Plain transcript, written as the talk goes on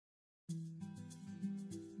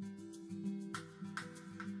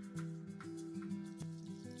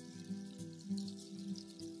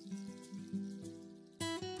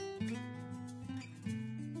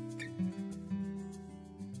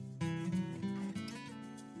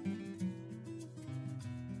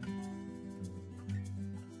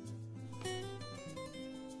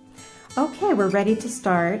Okay, we're ready to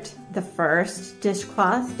start the first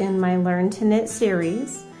dishcloth in my Learn to Knit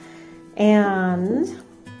series. And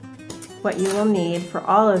what you will need for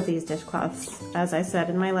all of these dishcloths, as I said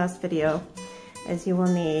in my last video, is you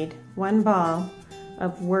will need 1 ball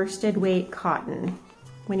of worsted weight cotton.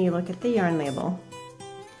 When you look at the yarn label,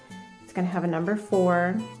 it's going to have a number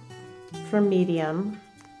 4 for medium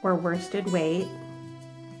or worsted weight.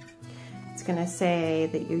 It's going to say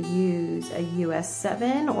that you use a US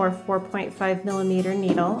 7 or 4.5 millimeter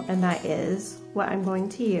needle, and that is what I'm going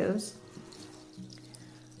to use.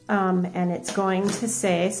 And it's going to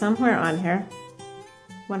say somewhere on here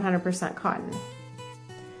 100% cotton.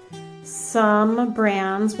 Some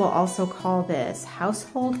brands will also call this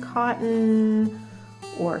household cotton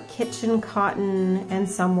or kitchen cotton, and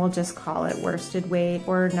some will just call it worsted weight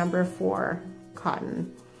or number 4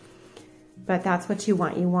 cotton. But that's what you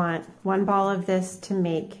want. You want 1 ball of this to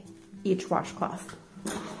make each washcloth.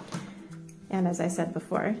 And as I said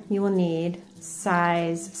before, you will need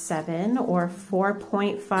size 7 or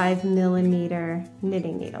 4.5 millimeter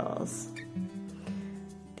knitting needles.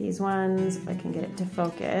 These ones, if I can get it to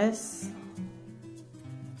focus.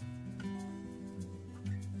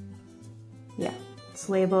 Yeah, it's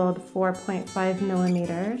labeled 4.5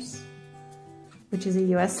 millimeters, which is a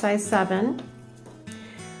US size 7.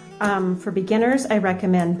 For beginners, I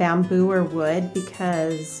recommend bamboo or wood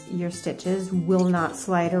because your stitches will not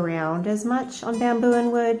slide around as much on bamboo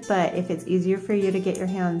and wood, but if it's easier for you to get your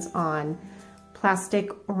hands on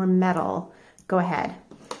plastic or metal, go ahead.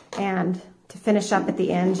 And to finish up at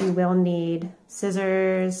the end, you will need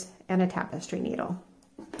scissors and a tapestry needle.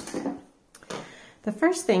 The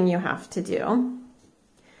first thing you have to do,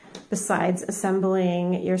 besides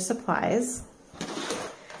assembling your supplies,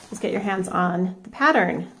 is get your hands on the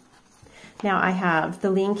pattern. Now I have the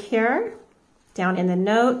link here down in the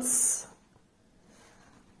notes,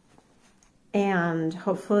 and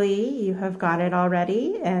hopefully you have got it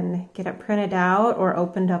already and get it printed out or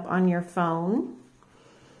opened up on your phone.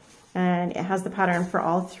 And it has the pattern for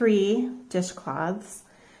all 3 dishcloths.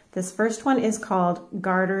 This first one is called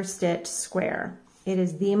Garter Stitch Square. It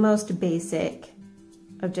is the most basic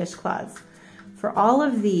of dishcloths. For all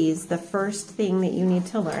of these, the first thing that you need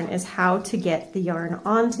to learn is how to get the yarn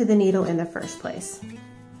onto the needle in the first place.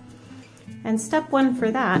 And step 1 for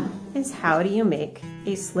that is how do you make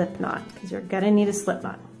a slip knot, because you're gonna need a slip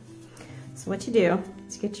knot. So what you do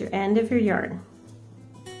is get your end of your yarn,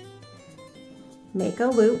 make a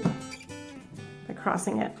loop by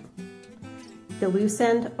crossing it, the loose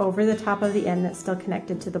end over the top of the end that's still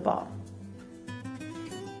connected to the ball.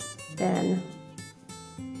 Then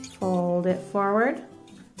fold it forward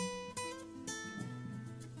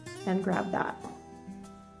and grab that.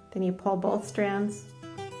 Then you pull both strands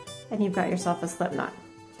and you've got yourself a slip knot.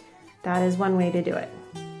 That is one way to do it.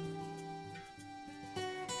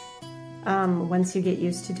 Once you get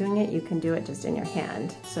used to doing it, you can do it just in your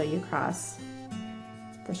hand. So you cross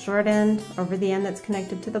the short end over the end that's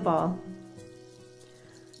connected to the ball,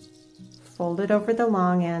 fold it over the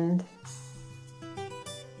long end,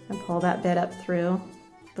 and pull that bit up through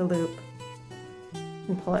the loop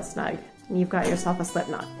and pull it snug, and you've got yourself a slip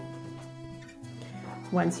knot.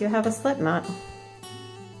 Once you have a slip knot,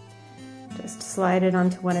 just slide it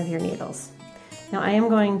onto one of your needles. Now I am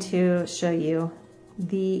going to show you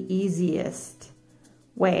the easiest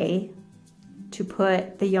way to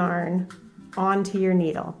put the yarn onto your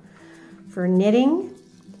needle. For knitting,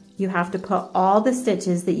 you have to put all the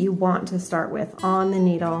stitches that you want to start with on the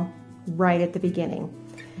needle right at the beginning.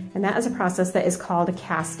 And that is a process that is called a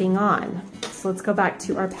casting on. So let's go back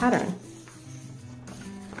to our pattern.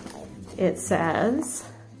 It says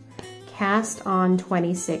cast on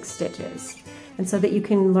 26 stitches. And so that you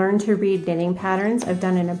can learn to read knitting patterns, I've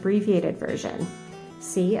done an abbreviated version.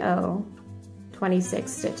 CO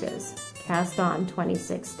 26 stitches, cast on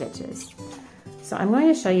 26 stitches. So I'm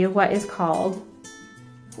going to show you what is called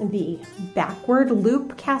the backward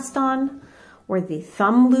loop cast on, or the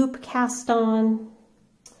thumb loop cast on,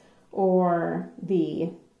 or the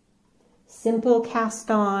simple cast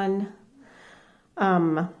on.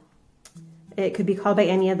 It could be called by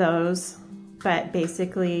any of those, but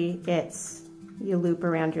basically it's you loop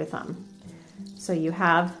around your thumb. So you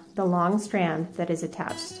have the long strand that is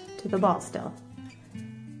attached to the ball still.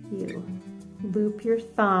 You loop your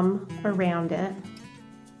thumb around it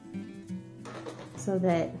so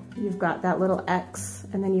that you've got that little X,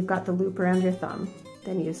 and then you've got the loop around your thumb.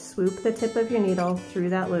 Then you swoop the tip of your needle through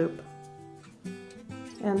that loop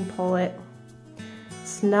and pull it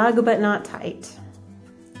snug but not tight.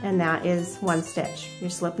 And that is 1 stitch. Your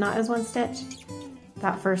slip knot is 1 stitch.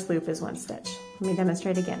 That first loop is 1 stitch. Let me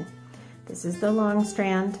demonstrate again. This is the long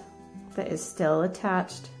strand that is still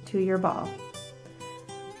attached to your ball.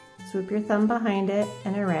 Swoop your thumb behind it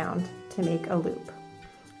and around to make a loop.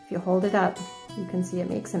 If you hold it up, you can see it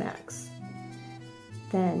makes an X.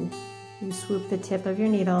 Then you swoop the tip of your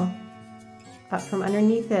needle up from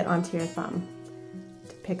underneath it onto your thumb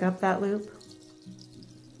to pick up that loop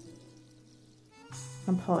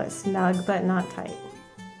and pull it snug but not tight.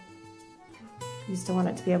 You still want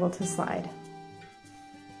it to be able to slide.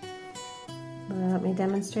 Let me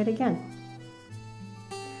demonstrate again.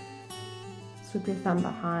 Swoop your thumb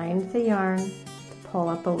behind the yarn to pull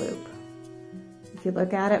up a loop. If you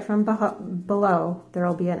look at it from below, there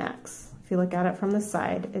will be an X. If you look at it from the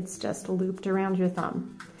side, it's just looped around your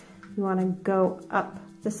thumb. You want to go up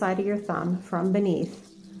the side of your thumb from beneath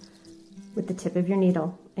with the tip of your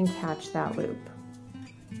needle and catch that loop.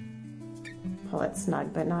 Pull it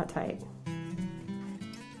snug but not tight.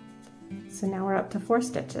 So now we're up to 4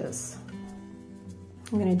 stitches.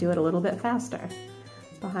 I'm going to do it a little bit faster.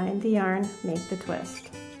 Behind the yarn, make the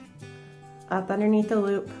twist. Up underneath the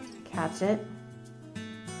loop, catch it,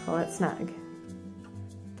 pull it snug.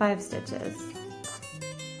 5 stitches.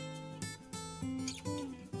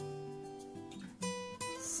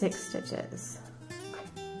 6 stitches.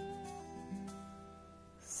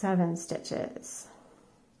 7 stitches.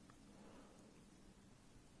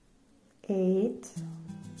 8,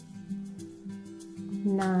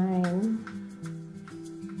 9,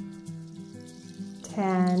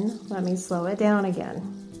 10, let me slow it down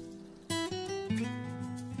again.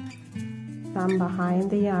 Thumb behind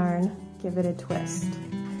the yarn, give it a twist.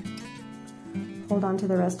 Hold on to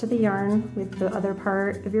the rest of the yarn with the other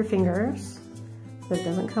part of your fingers so it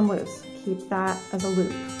doesn't come loose. Keep that as a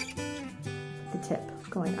loop. The tip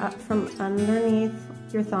going up from underneath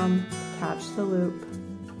your thumb, catch the loop,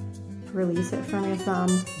 release it from your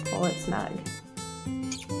thumb, pull it snug.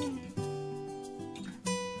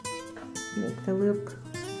 Make the loop,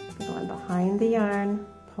 going behind the yarn,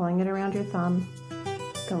 pulling it around your thumb,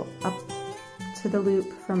 go up to the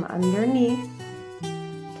loop from underneath,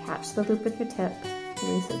 catch the loop with your tip,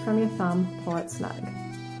 release it from your thumb, pull it snug.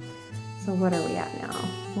 So what are we at now?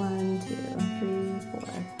 1, 2, 3,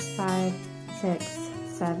 4, 5, 6,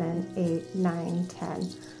 7, 8, 9, 10,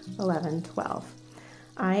 11, 12.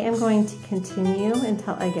 I am going to continue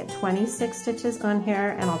until I get 26 stitches on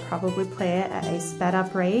here, and I'll probably play it at a sped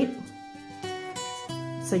up rate.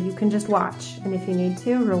 So you can just watch, and if you need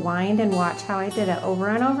to, rewind and watch how I did it over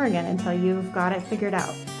and over again until you've got it figured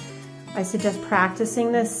out. I suggest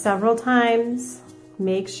practicing this several times.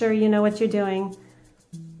 Make sure you know what you're doing.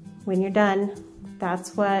 When you're done,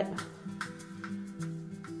 that's what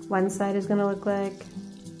one side is going to look like.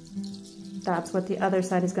 That's what the other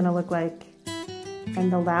side is going to look like. And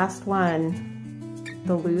the last one,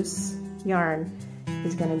 the loose yarn,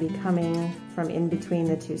 is going to be coming from in between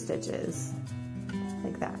the 2 stitches.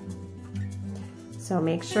 Like that. So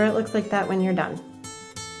make sure it looks like that when you're done.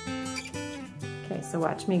 Okay, so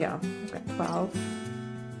watch me go. I've got 12.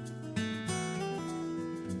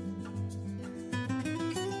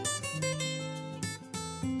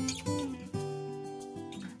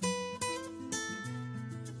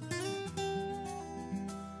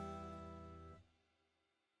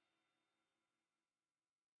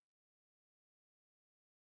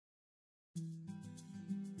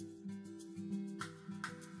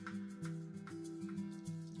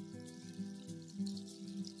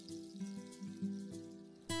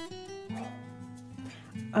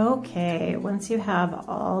 Okay, once you have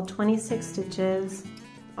all 26 stitches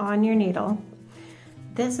on your needle,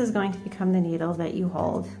 this is going to become the needle that you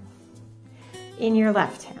hold in your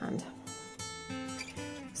left hand.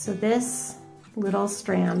 So this little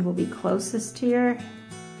strand will be closest to your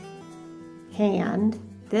hand.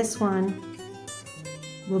 This one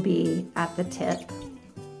will be at the tip.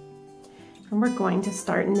 And we're going to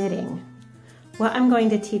start knitting. What I'm going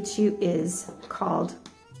to teach you is called,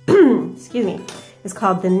 excuse me, is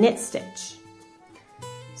called the knit stitch.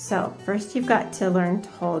 So first you've got to learn to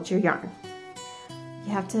hold your yarn.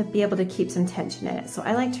 You have to be able to keep some tension in it. So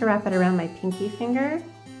I like to wrap it around my pinky finger,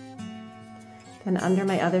 then under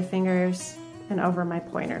my other fingers, and over my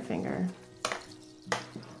pointer finger.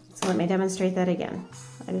 So let me demonstrate that again.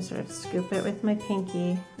 I just sort of scoop it with my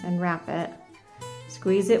pinky and wrap it.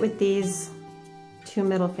 Squeeze it with these 2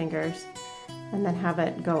 middle fingers, and then have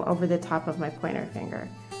it go over the top of my pointer finger.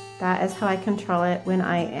 That is how I control it when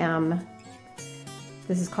I am,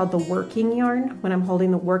 this is called the working yarn. When I'm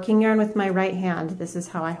holding the working yarn with my right hand, this is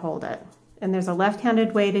how I hold it. And there's a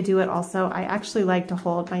left-handed way to do it also. I actually like to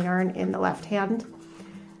hold my yarn in the left hand,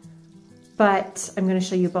 but I'm going to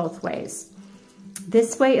show you both ways.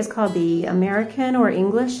 This way is called the American or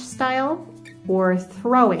English style, or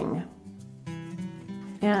throwing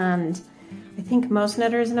And I think most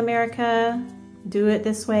knitters in America do it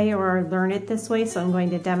this way or learn it this way, so I'm going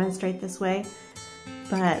to demonstrate this way.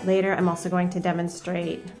 But later I'm also going to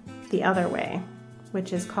demonstrate the other way,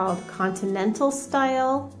 which is called Continental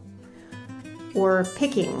style or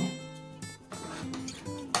picking.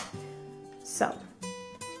 So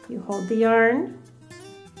you hold the yarn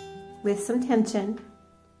with some tension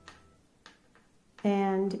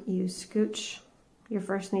and you scooch your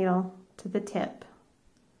first needle to the tip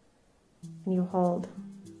and you hold.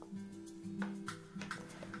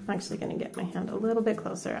 I'm actually going to get my hand a little bit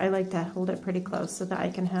closer. I like to hold it pretty close so that I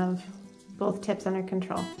can have both tips under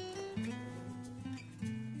control.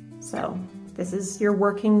 So this is your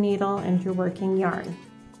working needle and your working yarn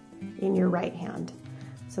in your right hand.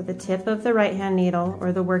 So the tip of the right hand needle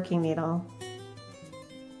or the working needle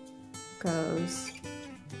goes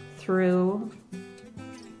through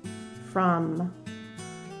from,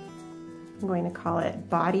 I'm going to call it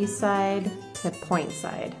body side to point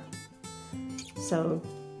side. So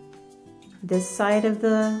this side of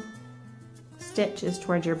the stitch is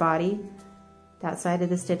towards your body. That side of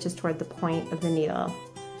the stitch is toward the point of the needle.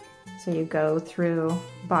 So you go through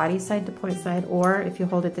body side to point side, or if you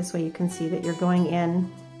hold it this way, you can see that you're going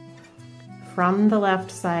in from the left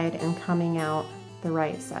side and coming out the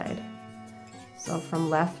right side. So from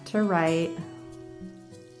left to right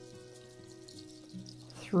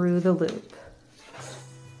through the loop.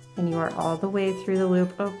 And you are all the way through the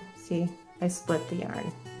loop. Oh, see, I split the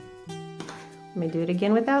yarn. Let me do it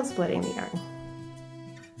again without splitting the yarn.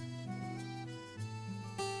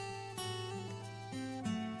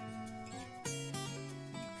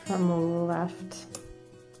 From left,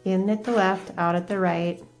 in at the left, out at the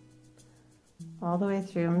right, all the way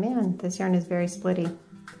through. Man, this yarn is very splitty.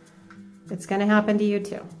 It's going to happen to you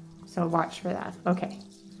too, so watch for that. Okay,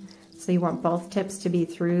 so you want both tips to be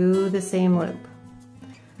through the same loop.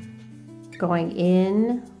 Going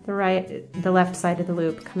in the left side of the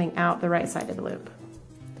loop, coming out the right side of the loop.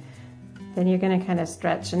 Then you're going to kind of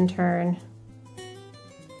stretch and turn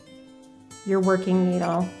your working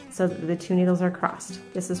needle so that the two needles are crossed.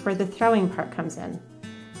 This is where the throwing part comes in.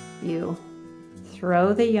 You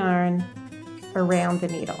throw the yarn around the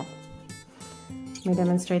needle. Let me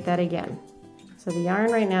demonstrate that again. So the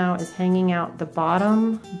yarn right now is hanging out the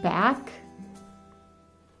bottom back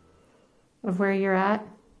of where you're at.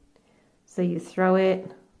 So you throw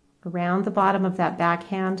it around the bottom of that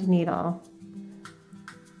backhand needle,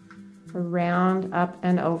 around, up,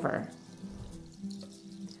 and over.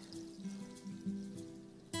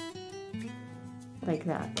 Like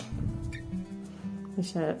that. Let me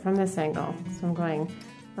show it from this angle. So I'm going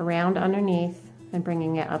around underneath and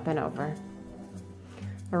bringing it up and over.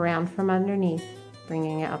 Around from underneath,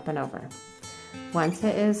 bringing it up and over. Once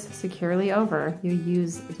it is securely over, you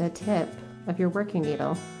use the tip of your working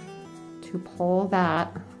needle to pull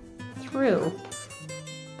that through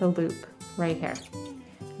the loop right here.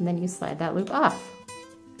 And then you slide that loop off.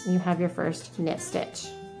 And you have your first knit stitch.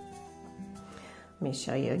 Let me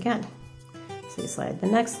show you again. So you slide the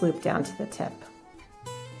next loop down to the tip.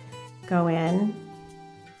 Go in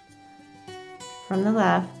from the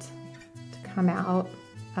left to come out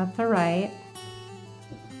at the right.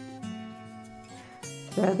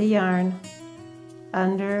 Throw the yarn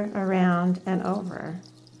under, around, and over.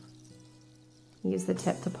 Use the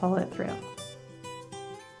tip to pull it through.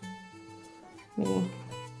 Let me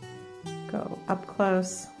go up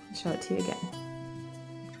close and show it to you again.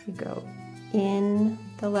 You go in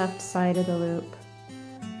the left side of the loop,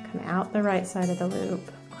 come out the right side of the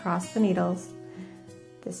loop, cross the needles.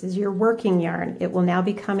 This is your working yarn. It will now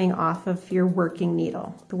be coming off of your working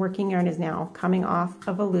needle. The working yarn is now coming off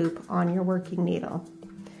of a loop on your working needle.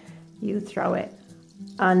 You throw it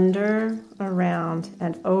under, around,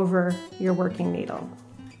 and over your working needle.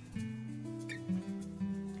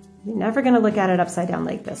 You're never going to look at it upside down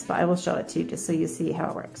like this, but I will show it to you just so you see how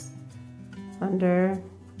it works. Under,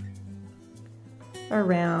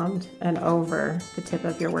 around, and over the tip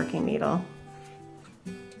of your working needle.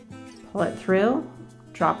 Pull it through,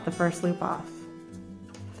 drop the first loop off,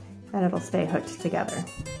 and it'll stay hooked together.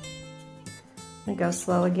 And go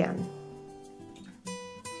slow again.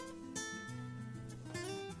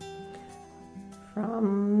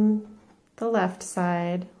 From the left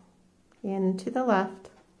side, into the left,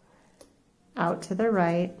 out to the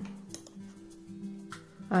right,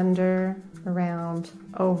 under, around,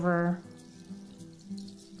 over,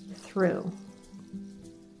 through.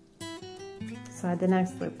 Slide the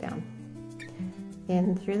next loop down.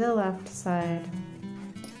 In through the left side,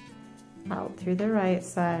 out through the right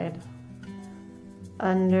side,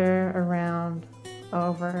 under, around,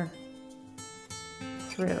 over,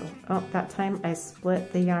 through. Oh, that time I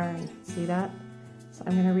split the yarn. See that? So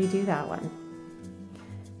I'm going to redo that one.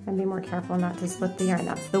 And be more careful not to split the yarn.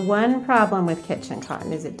 That's the one problem with kitchen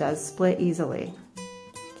cotton, is it does split easily.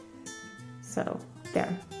 So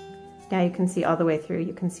there. Now you can see all the way through.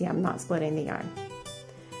 You can see I'm not splitting the yarn.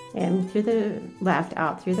 In through the left,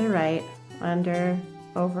 out through the right, under,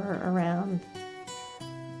 over, around,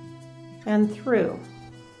 and through.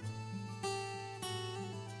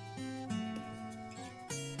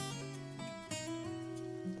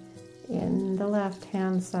 In the left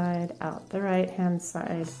hand side, out the right hand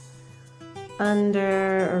side,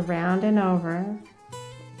 under, around and over,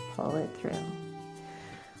 pull it through.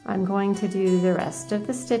 I'm going to do the rest of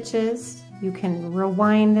the stitches. You can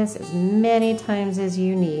rewind this as many times as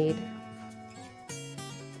you need.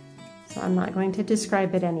 So I'm not going to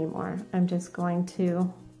describe it anymore. I'm just going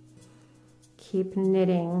to keep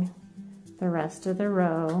knitting the rest of the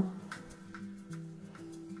row.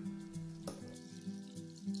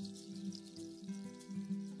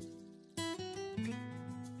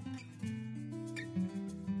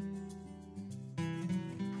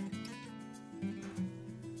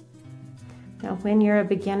 Now, when you're a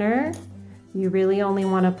beginner, you really only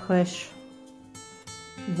want to push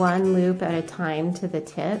one loop at a time to the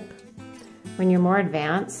tip. When you're more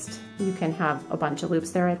advanced, you can have a bunch of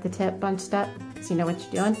loops there at the tip bunched up because you know what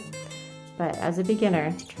you're doing. But as a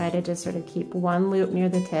beginner, try to just sort of keep one loop near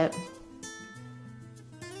the tip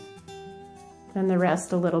and the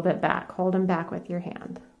rest a little bit back. Hold them back with your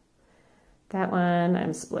hand. That one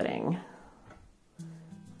I'm splitting.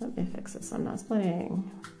 Let me fix this. I'm not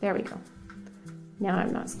splitting. There we go. Now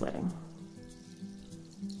I'm not splitting.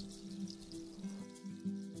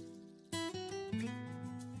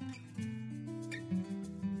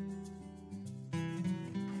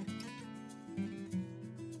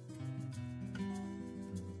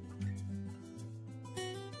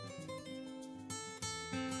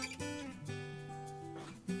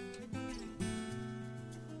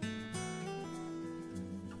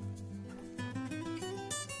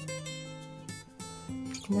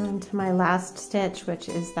 Now into my last stitch, which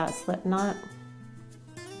is that slip knot.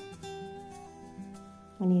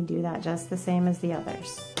 And you do that just the same as the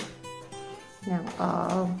others.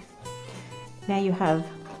 Now you have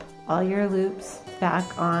all your loops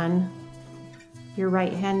back on your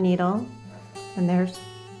right hand needle, and there's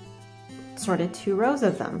sort of two rows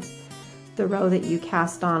of them. The row that you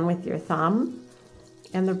cast on with your thumb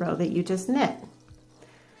and the row that you just knit.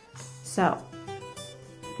 So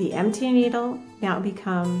the empty needle now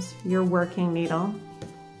becomes your working needle.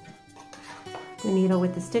 The needle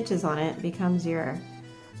with the stitches on it becomes your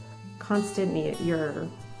constant needle,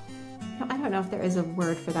 I don't know if there is a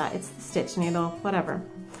word for that. It's the stitch needle, whatever.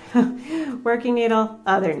 Working needle,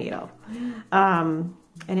 other needle. And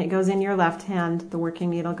it goes in your left hand. The working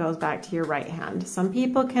needle goes back to your right hand. Some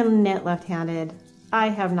people can knit left-handed. I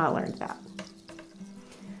have not learned that.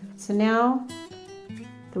 So now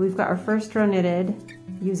that we've got our first row knitted,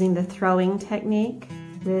 using the throwing technique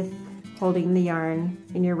with holding the yarn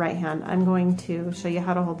in your right hand, I'm going to show you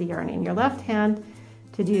how to hold the yarn in your left hand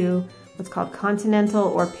to do what's called Continental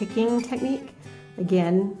or picking technique.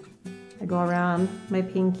 Again, I go around my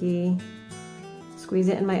pinky, squeeze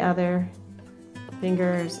it in my other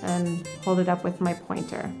fingers, and hold it up with my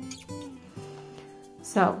pointer.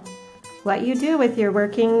 So what you do with your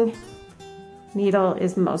working needle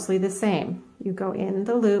is mostly the same. You go in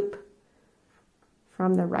the loop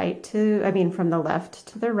from the left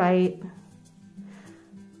to the right.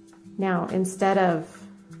 Now, instead of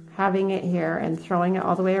having it here and throwing it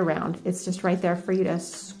all the way around, it's just right there for you to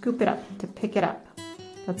scoop it up, to pick it up.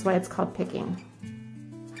 That's why it's called picking.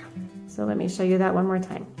 So let me show you that one more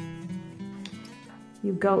time.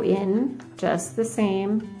 You go in just the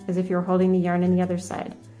same as if you're holding the yarn on the other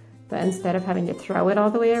side, but instead of having to throw it all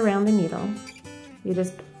the way around the needle, you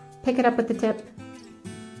just pick it up with the tip,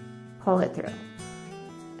 pull it through,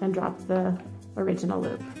 and drop the original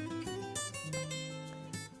loop.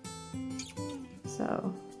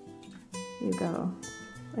 So you go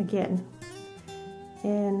again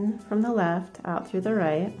in from the left, out through the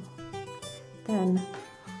right, then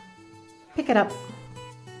pick it up,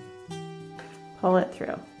 pull it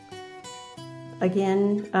through.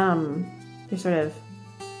 Again, you're sort of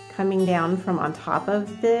coming down from on top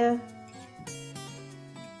of the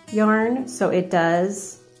yarn, so it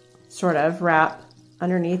does sort of wrap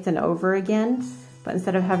underneath and over again, but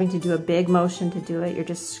instead of having to do a big motion to do it, you're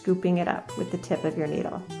just scooping it up with the tip of your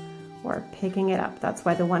needle or picking it up. That's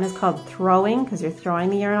why the one is called throwing, because you're throwing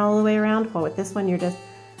the yarn all the way around. Well, with this one, you're just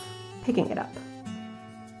picking it up,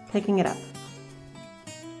 picking it up.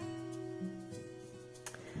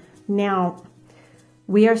 Now,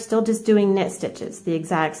 We are still just doing knit stitches, the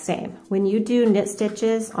exact same. When you do knit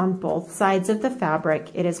stitches on both sides of the fabric,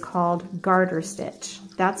 it is called garter stitch.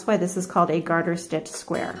 That's why this is called a garter stitch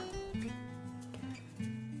square.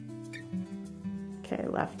 Okay,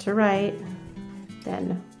 left to right,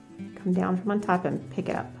 then come down from on top and pick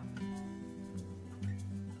it up.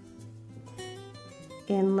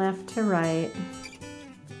 In left to right,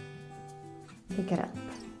 pick it up.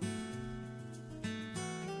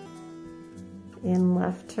 In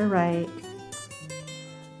left to right.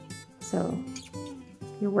 So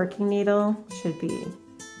your working needle should be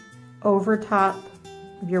over top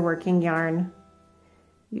of your working yarn.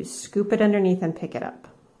 You scoop it underneath and pick it up.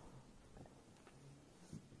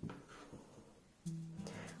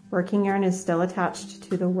 Working yarn is still attached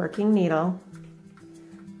to the working needle.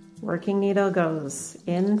 Working needle goes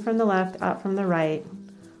in from the left, out from the right,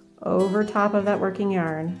 over top of that working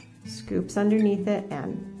yarn, scoops underneath it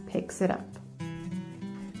and picks it up.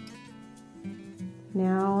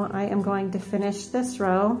 Now I am going to finish this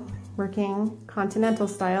row working Continental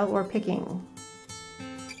style or picking.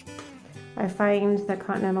 I find that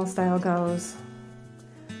Continental style goes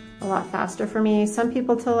a lot faster for me. Some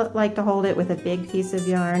people like to hold it with a big piece of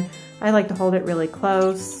yarn. I like to hold it really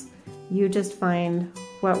close. You just find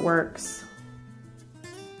what works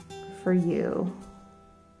for you.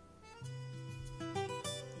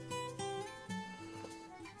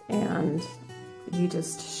 And you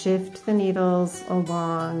just shift the needles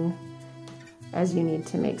along as you need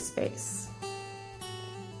to make space.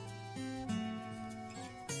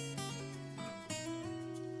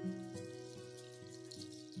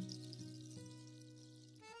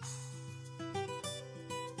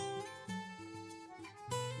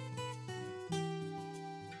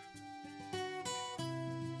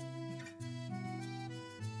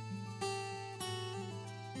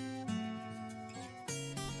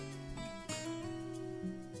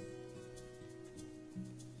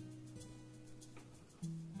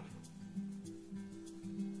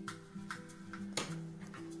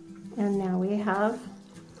 And now we have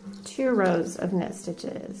 2 rows of knit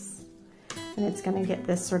stitches, and it's going to get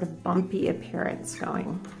this sort of bumpy appearance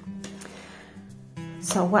going.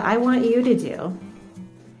 So what I want you to do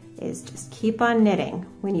is just keep on knitting.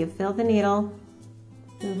 When you fill the needle,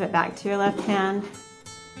 move it back to your left hand,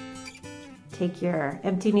 take your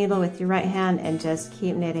empty needle with your right hand and just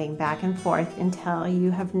keep knitting back and forth until you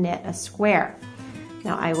have knit a square.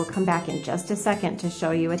 Now I will come back in just a second to show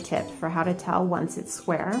you a tip for how to tell once it's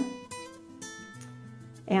square,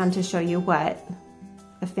 and to show you what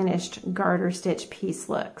a finished garter stitch piece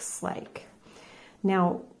looks like.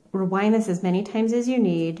 Now, rewind this as many times as you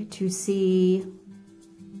need to see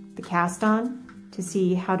the cast on, to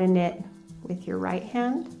see how to knit with your right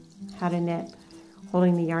hand, how to knit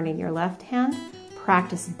holding the yarn in your left hand.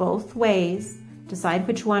 Practice both ways, decide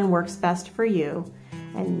which one works best for you,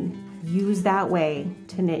 and use that way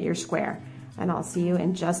to knit your square. And I'll see you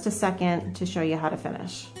in just a second to show you how to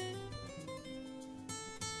finish.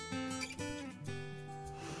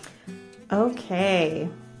 Okay,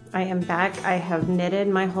 I am back. I have knitted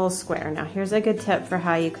my whole square. Now here's a good tip for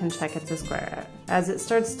how you can check it's a square. As it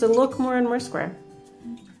starts to look more and more square,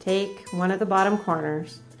 take one of the bottom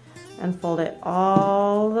corners and fold it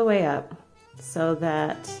all the way up so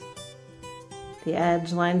that the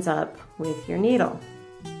edge lines up with your needle.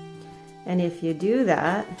 And if you do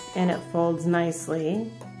that and it folds nicely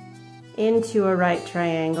into a right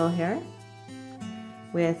triangle here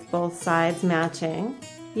with both sides matching,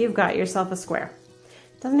 you've got yourself a square.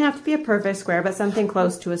 It doesn't have to be a perfect square, but something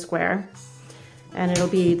close to a square. And it'll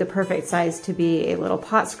be the perfect size to be a little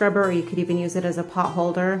pot scrubber, or you could even use it as a pot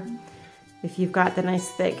holder. If you've got the nice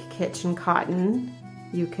thick kitchen cotton,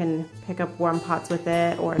 you can pick up warm pots with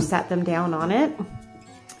it or set them down on it.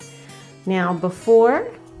 Now, before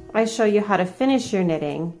I show you how to finish your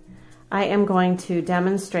knitting, I am going to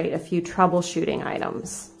demonstrate a few troubleshooting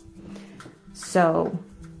items. So,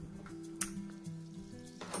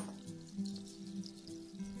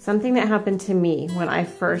 something that happened to me when I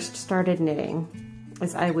first started knitting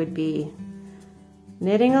is I would be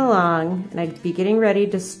knitting along and I'd be getting ready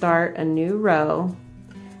to start a new row,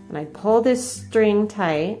 and I'd pull this string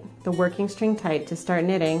tight, the working string tight, to start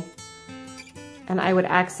knitting, and I would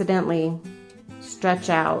accidentally stretch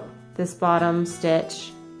out this bottom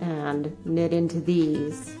stitch and knit into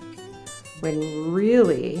these when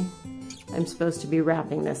really I'm supposed to be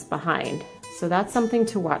wrapping this behind. So that's something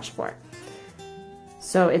to watch for.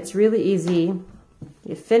 So it's really easy.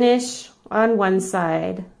 You finish on one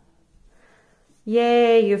side.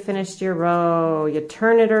 Yay, you finished your row. You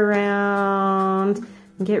turn it around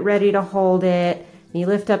and get ready to hold it. And you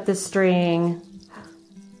lift up the string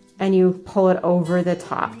and you pull it over the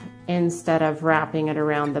top instead of wrapping it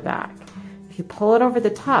around the back. If you pull it over the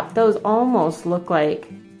top, those almost look like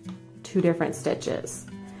two different stitches.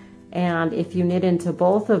 And if you knit into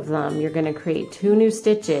both of them, you're going to create two new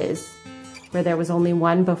stitches where there was only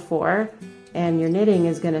one before, and your knitting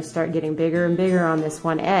is going to start getting bigger and bigger on this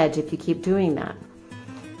one edge if you keep doing that.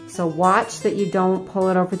 So watch that you don't pull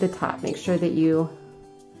it over the top. Make sure that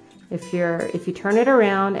if you turn it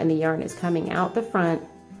around and the yarn is coming out the front,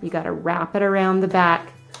 you got to wrap it around the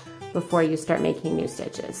back before you start making new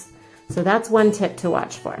stitches. So that's one tip to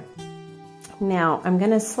watch for. Now I'm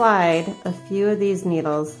going to slide a few of these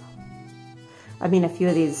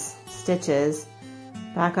stitches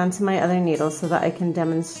back onto my other needle so that I can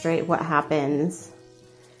demonstrate what happens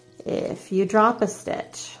if you drop a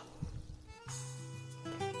stitch.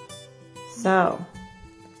 So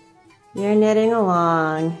you're knitting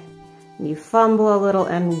along, and you fumble a little,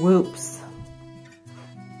 and whoops,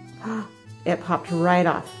 it popped right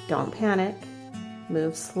off. Don't panic,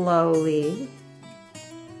 move slowly,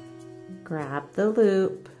 grab the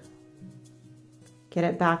loop, get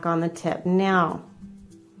it back on the tip. Now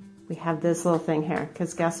we have this little thing here,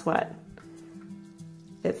 because guess what?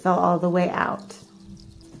 It fell all the way out.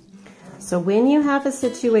 So when you have a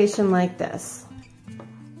situation like this,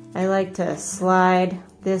 I like to slide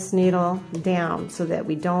this needle down so that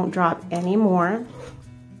we don't drop any more.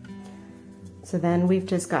 So then we've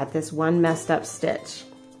just got this one messed up stitch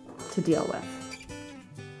to deal with.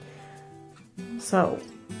 So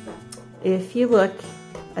if you look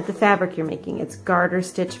at the fabric you're making, it's garter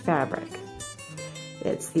stitch fabric.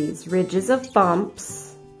 It's these ridges of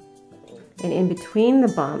bumps, and in between the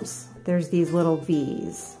bumps, there's these little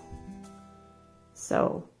V's.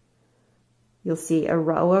 So you'll see a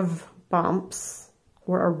row of bumps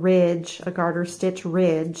or a ridge, a garter stitch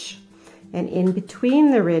ridge, and in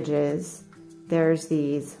between the ridges, there's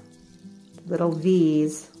these little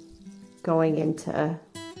V's going into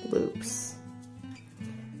loops.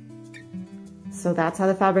 So that's how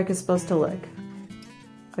the fabric is supposed to look.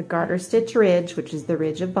 A garter stitch ridge, which is the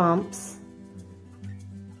ridge of bumps,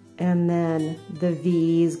 and then the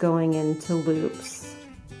V's going into loops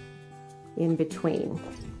in between.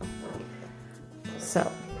 So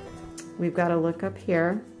we've got to look up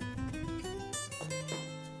here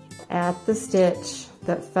at the stitch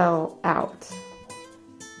that fell out.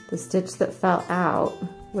 The stitch that fell out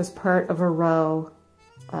was part of a row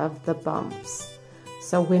of the bumps.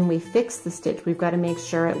 So when we fix the stitch, we've got to make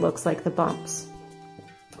sure it looks like the bumps.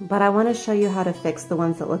 But I want to show you how to fix the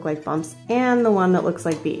ones that look like bumps and the one that looks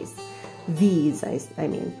like V's. I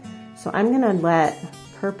mean. So I'm going to let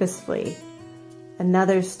purposefully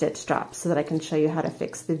another stitch drop so that I can show you how to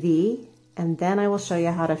fix the V, and then I will show you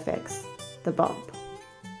how to fix the bump.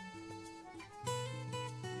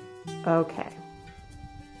 Okay.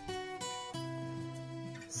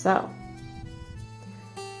 So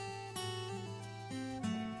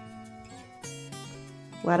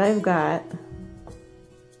what I've got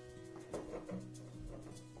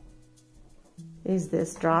is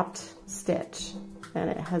this dropped stitch, and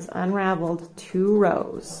it has unraveled 2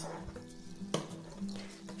 rows.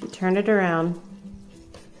 If you turn it around,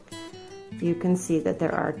 you can see that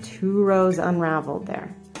there are 2 rows unraveled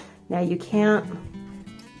there. Now you can't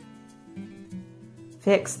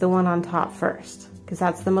fix the one on top first, because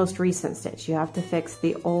that's the most recent stitch. You have to fix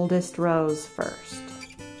the oldest rows first.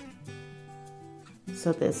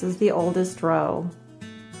 So this is the oldest row,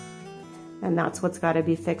 and that's what's got to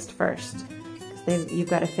be fixed first. You've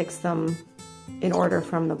got to fix them in order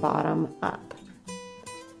from the bottom up.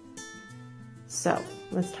 So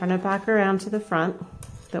let's turn it back around to the front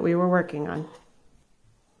that we were working on.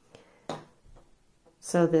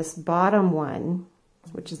 So this bottom one,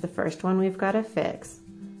 which is the first one we've got to fix,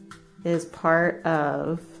 is part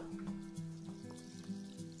of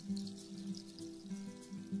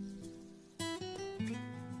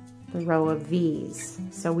the row of V's.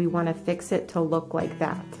 So we want to fix it to look like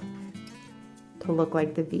that, to look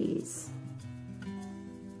like the V's.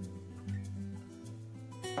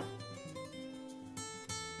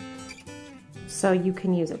 So you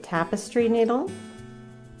can use a tapestry needle,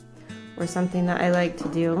 or something that I like to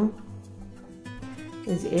do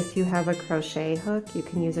is if you have a crochet hook, you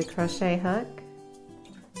can use a crochet hook.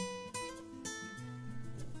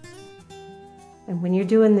 And when you're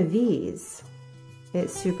doing the V's,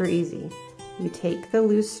 it's super easy. You take the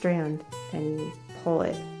loose strand and you pull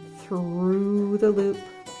it through the loop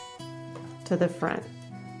to the front.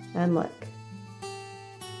 And look,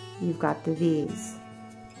 you've got the V's.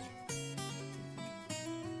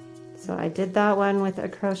 So I did that one with a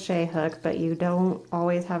crochet hook, but you don't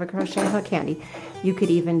always have a crochet hook handy. You could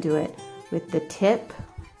even do it with the tip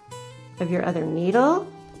of your other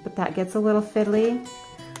needle, but that gets a little fiddly.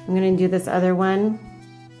 I'm going to do this other one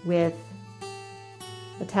with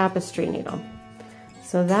a tapestry needle.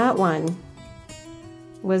 So that one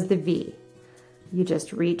was the V. You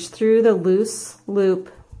just reach through the loose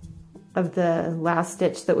loop of the last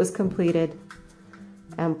stitch that was completed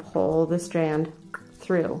and pull the strand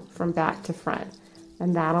through from back to front,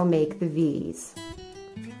 and that'll make the V's.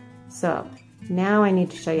 So now I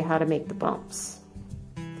need to show you how to make the bumps.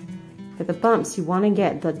 For the bumps, you want to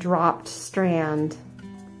get the dropped strand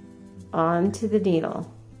onto the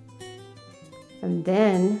needle, and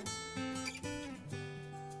then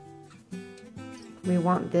we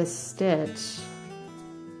want this stitch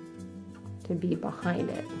to be behind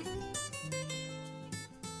it.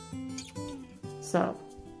 So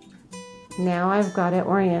now I've got it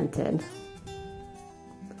oriented.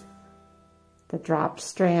 The dropped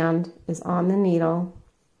strand is on the needle,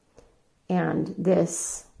 and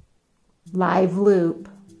this live loop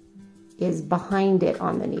is behind it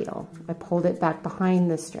on the needle. I pulled it back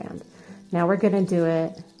behind the strand. Now we're going to do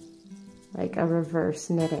it like a reverse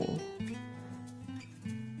knitting.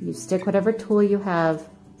 You stick whatever tool you have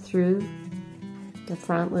through the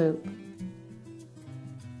front loop,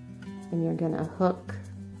 and you're going to hook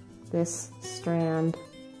this strand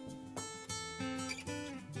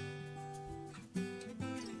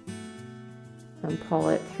and pull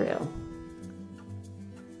it through.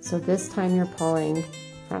 So this time you're pulling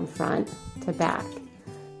from front to back.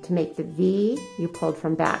 To make the V, you pulled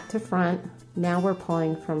from back to front. Now we're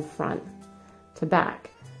pulling from front to back.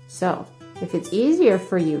 So if it's easier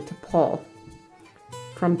for you to pull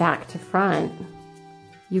from back to front,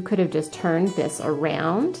 you could have just turned this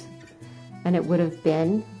around and it would have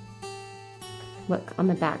been, look, on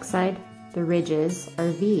the back side, the ridges are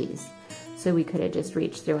V's. So we could have just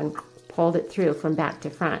reached through and pulled it through from back to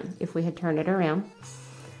front if we had turned it around.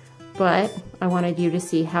 But I wanted you to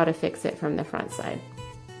see how to fix it from the front side.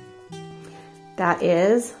 That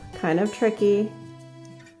is kind of tricky.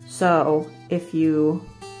 So if you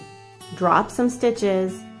drop some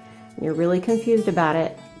stitches and you're really confused about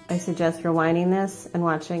it, I suggest rewinding this and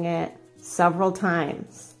watching it several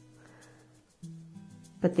times.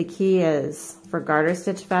 But the key is, for garter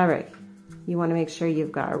stitch fabric, you want to make sure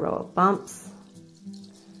you've got a row of bumps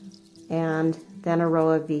and then a row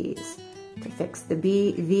of V's. To fix the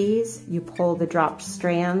V's, you pull the dropped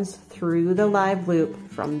strands through the live loop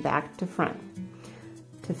from back to front.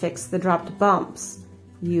 To fix the dropped bumps,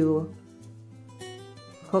 you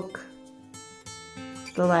hook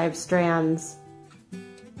the live strands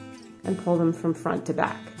and pull them from front to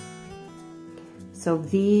back. So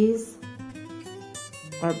V's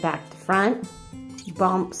are back to front,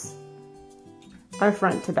 bumps are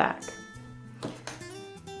front to back.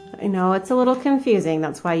 I know it's a little confusing,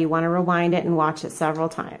 that's why you want to rewind it and watch it several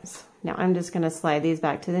times. Now I'm just going to slide these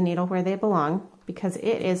back to the needle where they belong, because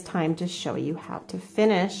it is time to show you how to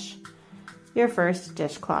finish your first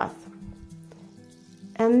dishcloth.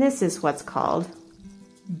 And this is what's called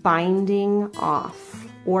binding off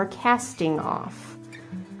or casting off.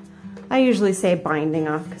 I usually say binding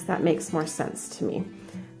off because that makes more sense to me.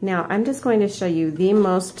 Now I'm just going to show you the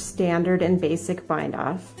most standard and basic bind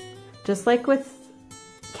off. Just like with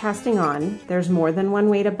casting on, there's more than one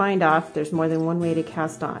way to bind off, there's more than one way to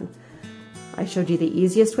cast on. I showed you the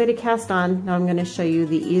easiest way to cast on, now I'm going to show you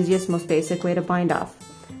the easiest, most basic way to bind off.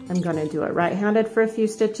 I'm going to do it right-handed for a few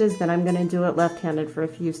stitches, then I'm going to do it left-handed for a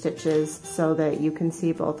few stitches so that you can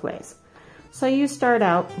see both ways. So you start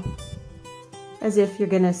out as if you're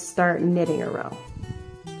going to start knitting a row.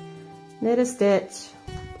 Knit a stitch,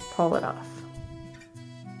 pull it off.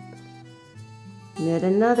 Knit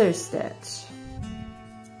another stitch.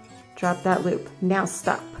 Drop that loop. Now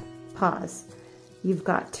stop, pause. You've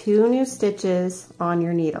got 2 new stitches on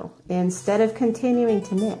your needle. Instead of continuing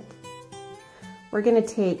to knit, we're going to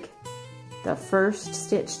take the first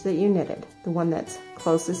stitch that you knitted, the one that's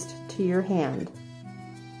closest to your hand.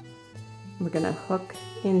 We're going to hook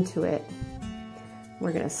into it.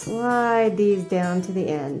 We're going to slide these down to the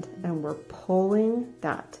end, and we're pulling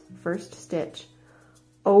that first stitch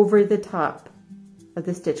over the top of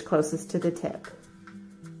the stitch closest to the tip.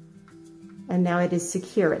 And now it is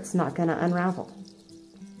secure, it's not going to unravel.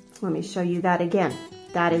 Let me show you that again.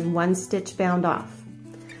 That is 1 stitch bound off.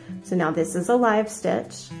 So now this is a live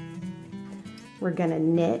stitch. We're going to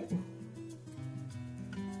knit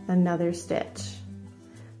another stitch.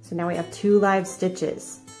 So now we have 2 live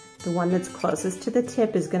stitches. The one that's closest to the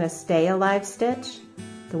tip is going to stay a live stitch.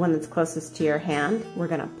 The one that's closest to your hand, we're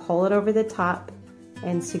going to pull it over the top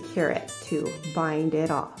and secure it to bind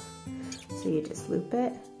it off. So you just loop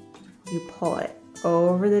it. You pull it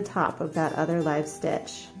over the top of that other live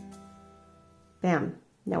stitch Bam.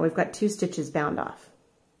 Now we've got 2 stitches bound off.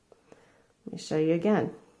 Let me show you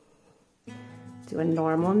again. Do a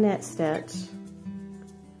normal knit stitch,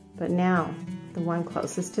 but now the one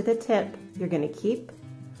closest to the tip you're going to keep,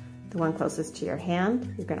 the one closest to your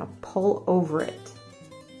hand you're going to pull over it.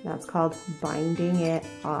 That's called binding it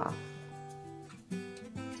off.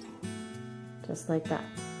 Just like that.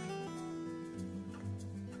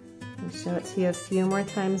 I'll show it to you a few more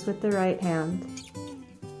times with the right hand,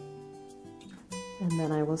 and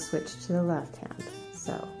then I will switch to the left hand.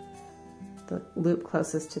 So the loop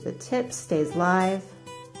closest to the tip stays live.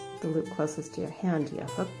 The loop closest to your hand, you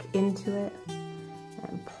hook into it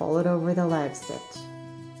and pull it over the live stitch.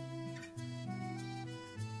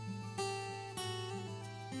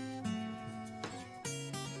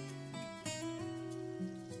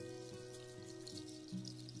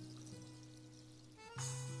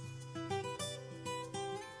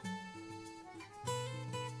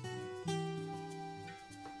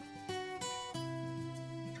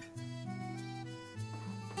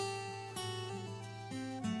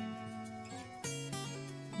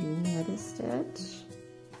 Knit a stitch,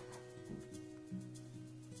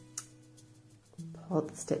 pull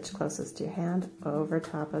the stitch closest to your hand over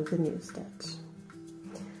top of the new stitch.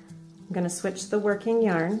 I'm going to switch the working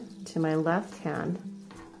yarn to my left hand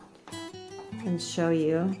and show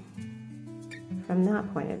you from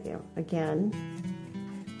that point of view. Again,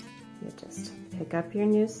 you just pick up your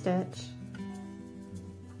new stitch,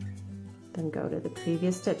 then go to the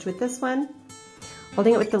previous stitch. With this one,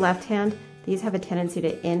 holding it with the left hand, these have a tendency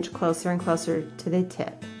to inch closer and closer to the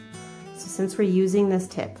tip. So since we're using this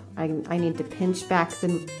tip, I need to pinch back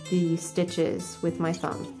the stitches with my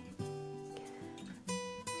thumb.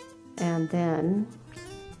 And then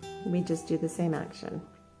we just do the same action.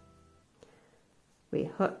 We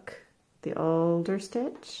hook the older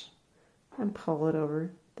stitch and pull it over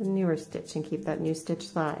the newer stitch and keep that new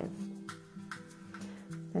stitch live.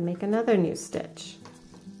 Then make another new stitch.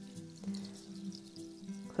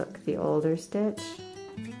 Hook the older stitch,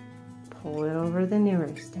 pull it over the newer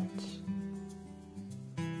stitch.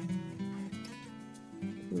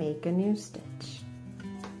 Make a new stitch.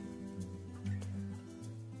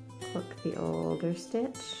 Hook the older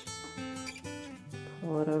stitch,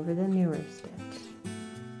 pull it over the newer stitch.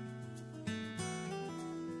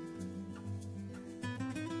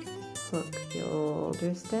 Hook the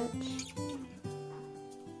older stitch,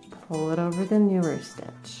 pull it over the newer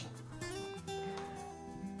stitch.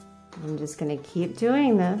 I'm just going to keep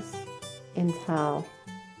doing this until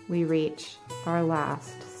we reach our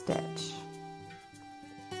last stitch.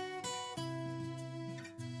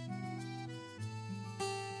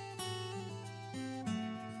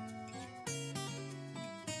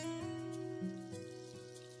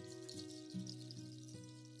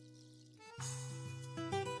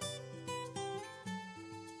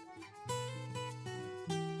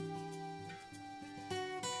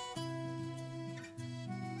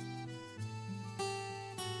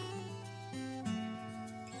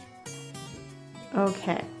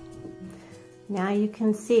 Okay, now you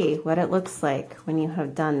can see what it looks like when you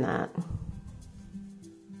have done that.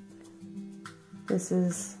 This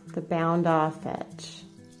is the bound off edge.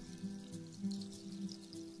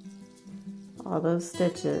 All those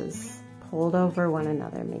stitches pulled over one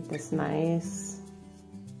another make this nice,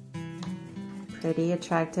 pretty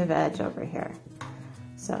attractive edge over here.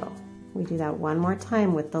 So we do that one more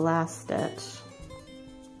time with the last stitch.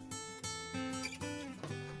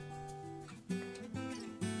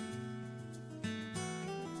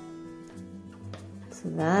 So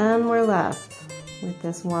then we're left with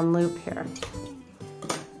this one loop here.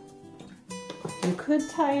 You could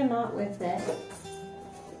tie a knot with it,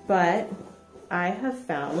 but I have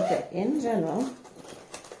found that in general,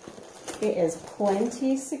 it is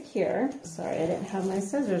plenty secure. Sorry, I didn't have my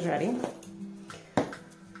scissors ready.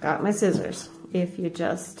 Got my scissors. If you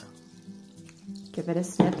just give it a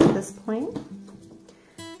snip at this point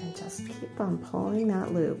and just keep on pulling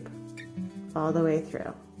that loop all the way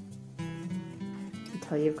through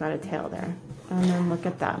until you've got a tail there. And then look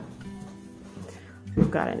at that.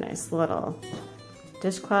 We've got a nice little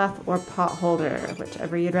dishcloth or pot holder,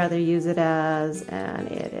 whichever you'd rather use it as, and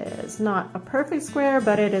it is not a perfect square,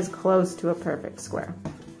 but it is close to a perfect square.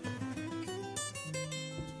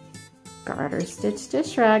 Garter Stitch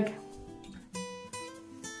dish rag.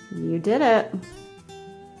 You did it.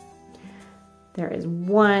 There is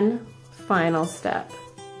one final step,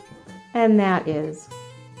 and that is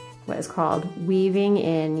what is called weaving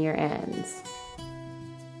in your ends.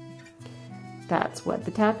 That's what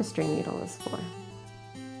the tapestry needle is for.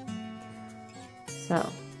 So,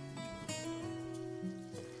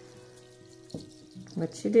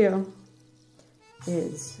 what you do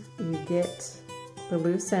is you get the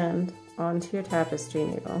loose end onto your tapestry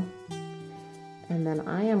needle, and then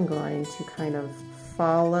I am going to kind of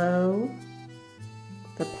follow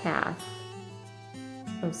the path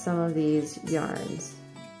of some of these yarns.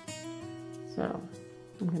 So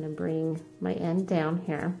I'm going to bring my end down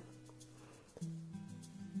here.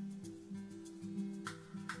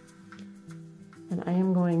 And I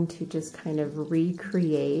am going to just kind of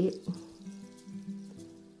recreate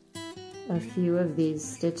a few of these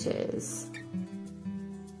stitches.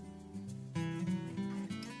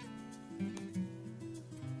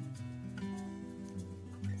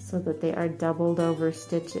 So that they are doubled over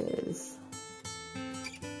stitches.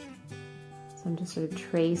 So I'm just sort of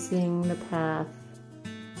tracing the path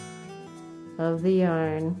of the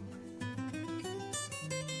yarn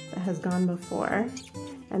that has gone before.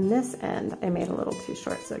 And this end I made a little too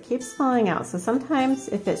short, so it keeps falling out. So sometimes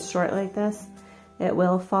if it's short like this, it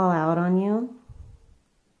will fall out on you.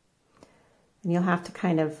 And you'll have to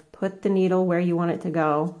kind of put the needle where you want it to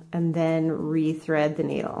go and then rethread the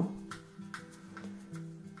needle.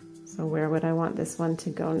 So where would I want this one to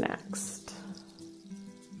go next?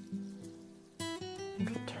 I'll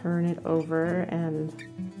turn it over and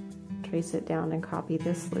trace it down and copy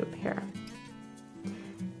this loop here.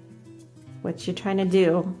 What you're trying to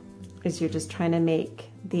do is you're just trying to make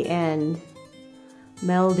the end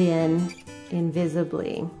meld in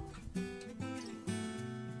invisibly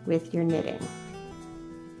with your knitting.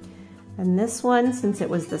 And this one, since it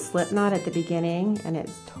was the slip knot at the beginning and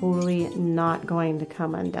it's totally not going to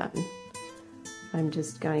come undone, I'm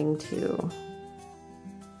just going to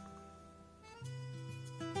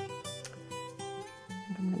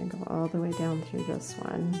go all the way down through this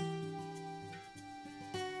one.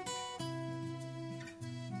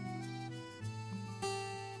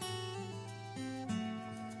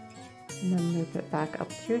 And then loop it back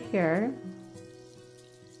up through here,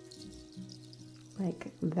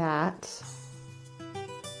 like that.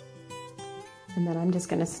 And then I'm just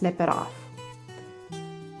going to snip it off.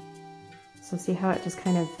 So see how it just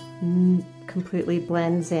kind of completely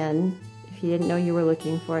blends in. If you didn't know you were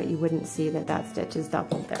looking for it, you wouldn't see that that stitch is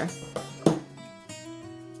doubled there.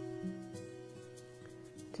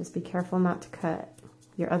 Just be careful not to cut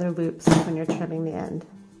your other loops when you're trimming the end.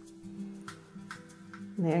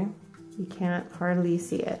 There. You can't hardly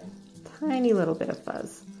see it. Tiny little bit of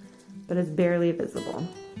fuzz, but it's barely visible.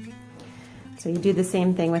 So you do the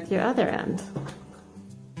same thing with your other end.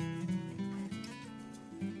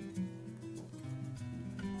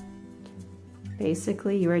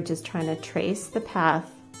 Basically, you are just trying to trace the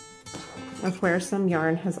path of where some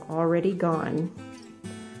yarn has already gone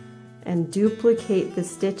and duplicate the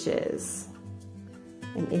stitches.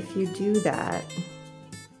 And if you do that,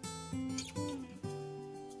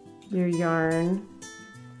 your yarn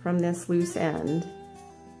from this loose end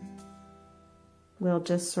will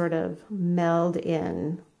just sort of meld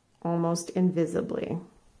in almost invisibly.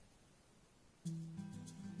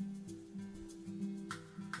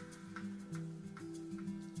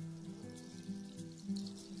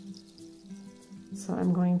 So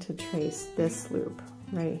I'm going to trace this loop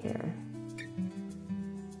right here.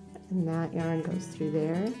 And that yarn goes through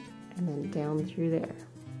there and then down through there.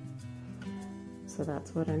 So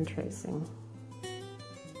that's what I'm tracing.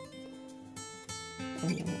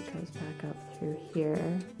 And then it goes back up through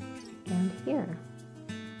here and here.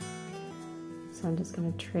 So I'm just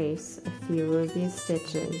going to trace a few of these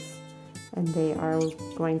stitches, and they are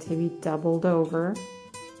going to be doubled over.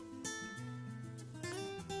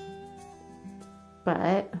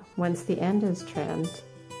 But once the end is trimmed,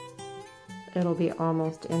 it'll be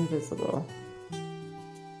almost invisible.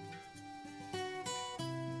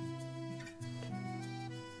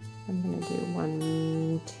 I'm going to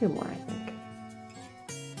do two more, I think.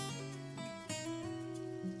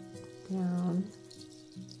 Down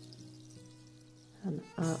and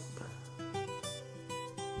up,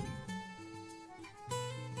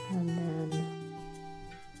 and then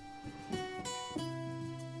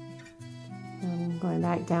I'm going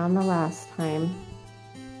back down the last time.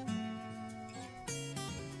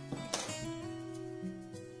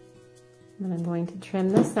 And I'm going to trim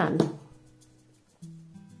this end.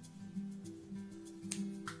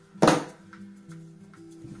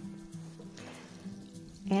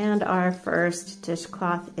 And our first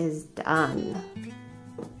dishcloth is done.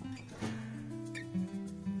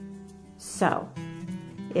 So,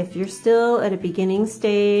 if you're still at a beginning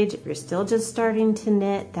stage, if you're still just starting to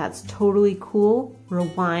knit, that's totally cool.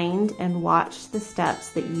 Rewind and watch the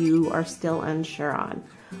steps that you are still unsure on.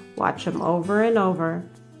 Watch them over and over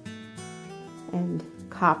and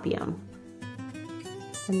copy them.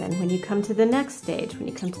 And then when you come to the next stage, when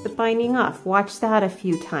you come to the binding off, watch that a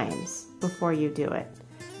few times before you do it.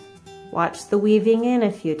 Watch the weaving in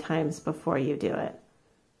a few times before you do it.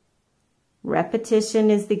 Repetition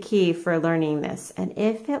is the key for learning this. And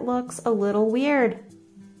if it looks a little weird,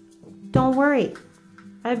 don't worry.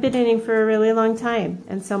 I've been knitting for a really long time,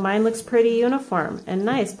 and so mine looks pretty uniform and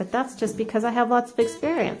nice, but that's just because I have lots of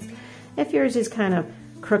experience. If yours is kind of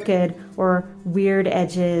crooked or weird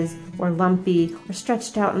edges or lumpy or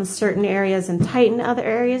stretched out in certain areas and tight in other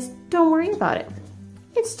areas, don't worry about it.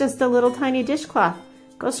 It's just a little tiny dishcloth.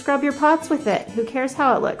 Go scrub your pots with it. Who cares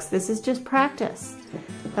how it looks? This is just practice.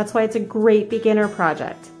 That's why it's a great beginner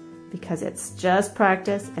project, because it's just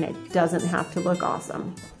practice and it doesn't have to look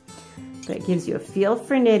awesome. But it gives you a feel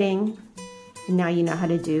for knitting, and now you know how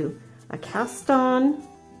to do a cast on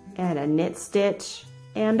and a knit stitch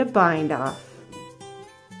and a bind off.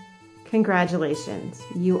 Congratulations,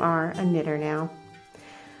 you are a knitter now.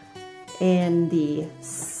 In the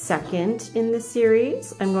second in the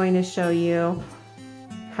series, I'm going to show you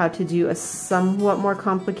how to do a somewhat more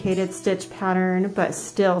complicated stitch pattern, but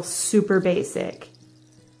still super basic.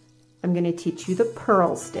 I'm going to teach you the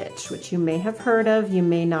purl stitch, which you may have heard of, you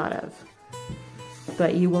may not have,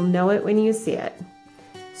 but you will know it when you see it.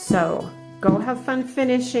 So go have fun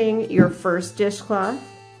finishing your first dishcloth,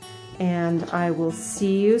 and I will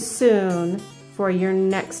see you soon for your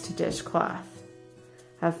next dishcloth.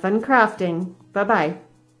 Have fun crafting. Bye-bye.